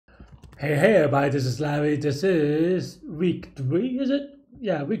Hey everybody, this is Larry. This is week 3, is it?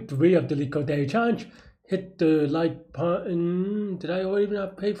 Yeah, week 3 of the Leetcode Daily Challenge. Hit the like button. Did I already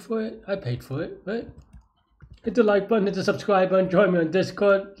not pay for it? I paid for it, right? Hit the like button, hit the subscribe button, join me on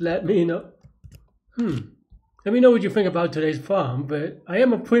Discord. Let me know. Let me know what you think about today's farm, but I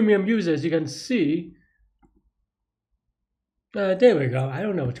am a premium user, as you can see. There we go. I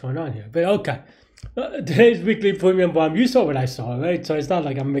don't know what's going on here, but okay. Today's weekly premium bomb. You saw what I saw, right? So it's not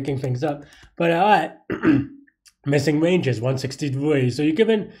like I'm making things up. But all right, missing ranges 163. So you're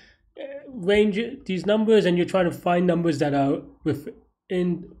given range these numbers, and you're trying to find numbers that are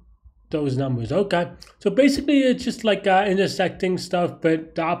within those numbers. Okay. So basically, it's just like intersecting stuff,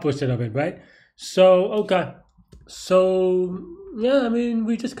 but the opposite of it, right? So okay. So yeah, I mean,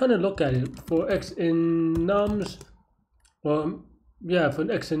 we just kind of look at it for x in nums. Well, yeah, for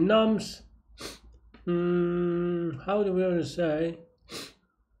x in nums. How do we want to say?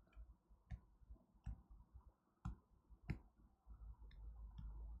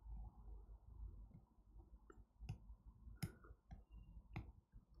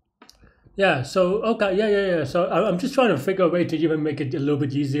 Yeah, so okay, yeah. So I'm just trying to figure a way to even make it a little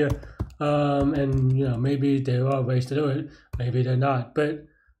bit easier. And you know, maybe there are ways to do it, maybe they're not. But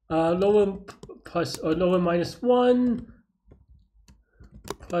lower plus or lower minus 1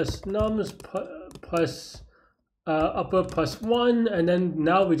 plus nums plus upper plus 1, and then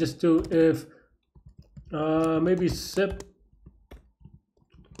now we just do if maybe sip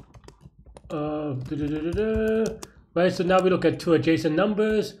right. So now we look at two adjacent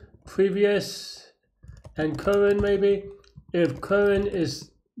numbers, previous and current. Maybe if current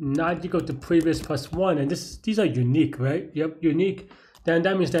is not equal to previous plus 1, and these are unique, right? Yep, unique. Then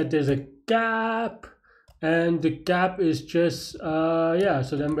that means that there's a gap, and the gap is just yeah.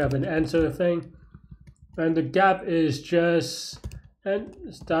 So then we have an answer thing, and the gap is just and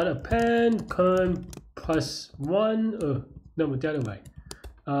start append current plus 1. No, the other way.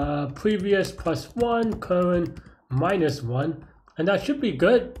 Previous plus 1, current minus 1, and that should be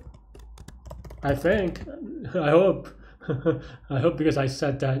good. I think. I hope. I hope, because I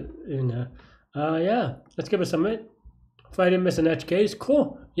said that in yeah. Let's give it a submit. If I didn't miss an edge case,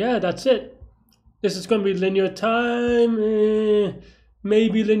 cool. Yeah, that's it. This is going to be linear time,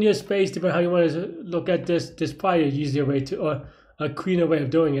 maybe linear space, depending on how you want to look at this. There's probably an easier way to, or a cleaner way of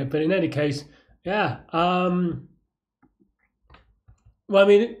doing it. But in any case, yeah. Well, I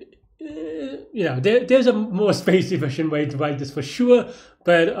mean, you know, there's a more space efficient way to write this for sure.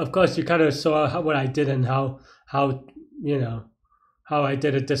 But of course, you kind of saw what I did and how you know how I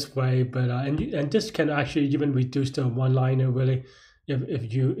did it this way. But and this can actually even reduce to a one-liner, really,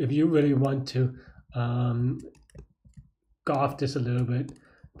 if you really want to go off this a little bit.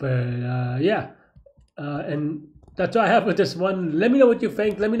 But yeah, and that's all I have with this one. Let me know what you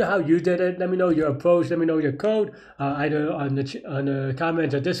think. Let me know how you did it. Let me know your approach. Let me know your code, either on the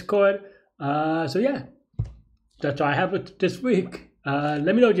comments or Discord. So yeah, that's all I have with this week.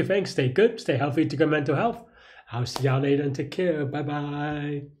 Let me know what you think. Stay good, stay healthy, take good mental health. I'll see y'all later and take care. Bye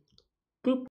bye. Boop.